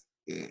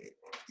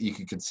you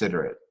could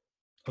consider it.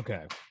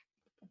 Okay.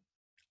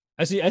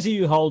 I see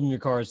you holding your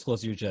cards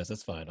close to your chest.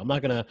 That's fine. I'm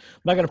not gonna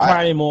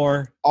pry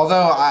anymore.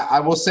 Although I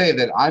will say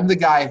that I'm the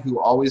guy who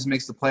always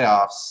makes the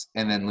playoffs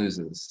and then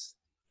loses.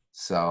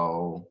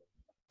 So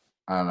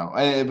I don't know.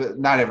 But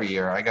not every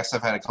year. I guess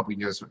I've had a couple of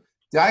years.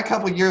 I had a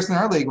couple of years in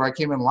our league where I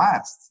came in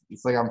last.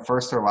 It's like I'm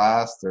first or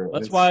last.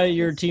 That's why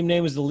your team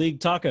name is the League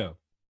Taco.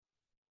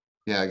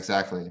 Yeah,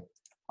 exactly.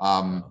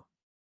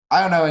 I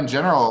don't know. In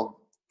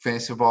general,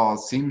 fantasy football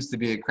seems to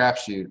be a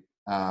crapshoot,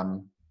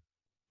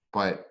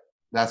 but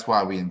that's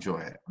why we enjoy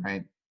it,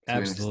 right?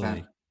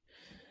 Absolutely.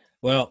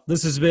 Well,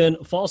 this has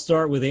been False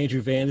Start with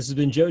Andrew Van. This has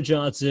been Joe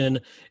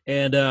Johnson,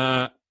 and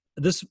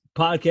this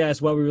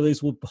podcast, while we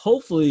release, will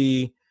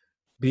hopefully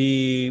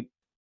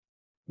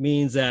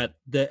means that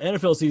the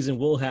NFL season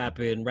will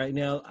happen. Right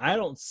now, I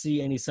don't see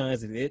any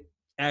signs of it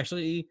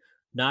actually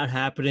not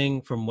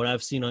happening from what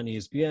I've seen on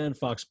ESPN,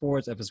 Fox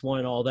Sports,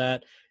 FS1, all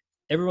that.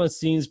 Everyone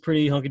seems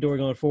pretty hunky-dory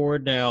going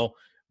forward. Now,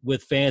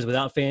 with fans,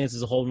 without fans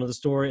is a whole nother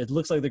story. It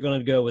looks like they're going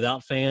to go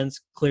without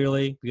fans,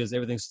 clearly, because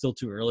everything's still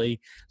too early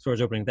as far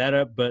as opening that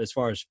up. But as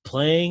far as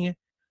playing,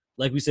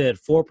 like we said,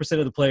 4%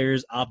 of the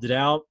players opted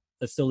out.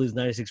 That still leaves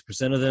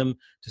 96% of them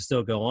to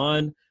still go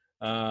on.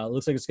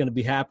 Looks like it's going to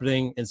be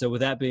happening. And so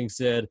with that being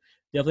said,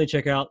 definitely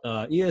check out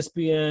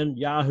ESPN,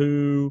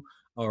 Yahoo,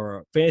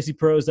 or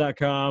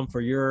fantasypros.com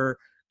for your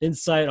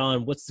insight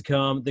on what's to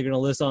come. They're going to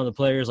list on the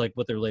players, like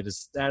what their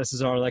latest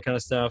statuses are, that kind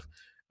of stuff.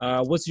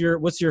 What's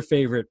your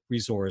favorite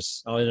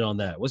resource? I'll end on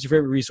that. What's your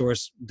favorite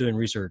resource doing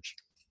research?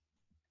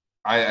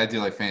 I do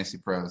like Fantasy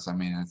Pros. I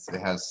mean, it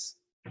has,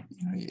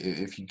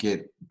 if you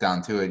get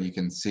down to it, you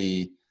can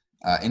see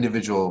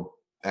individual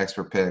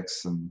expert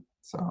picks, and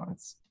so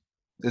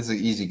it's an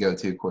easy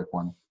go-to, quick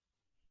one.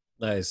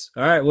 Nice.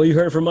 All right. Well, you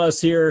heard it from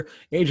us here,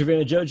 Adrian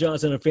Van, Joe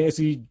Johnson of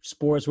Fantasy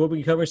Sports. We'll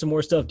be covering some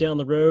more stuff down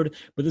the road,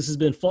 but this has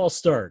been False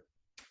Start.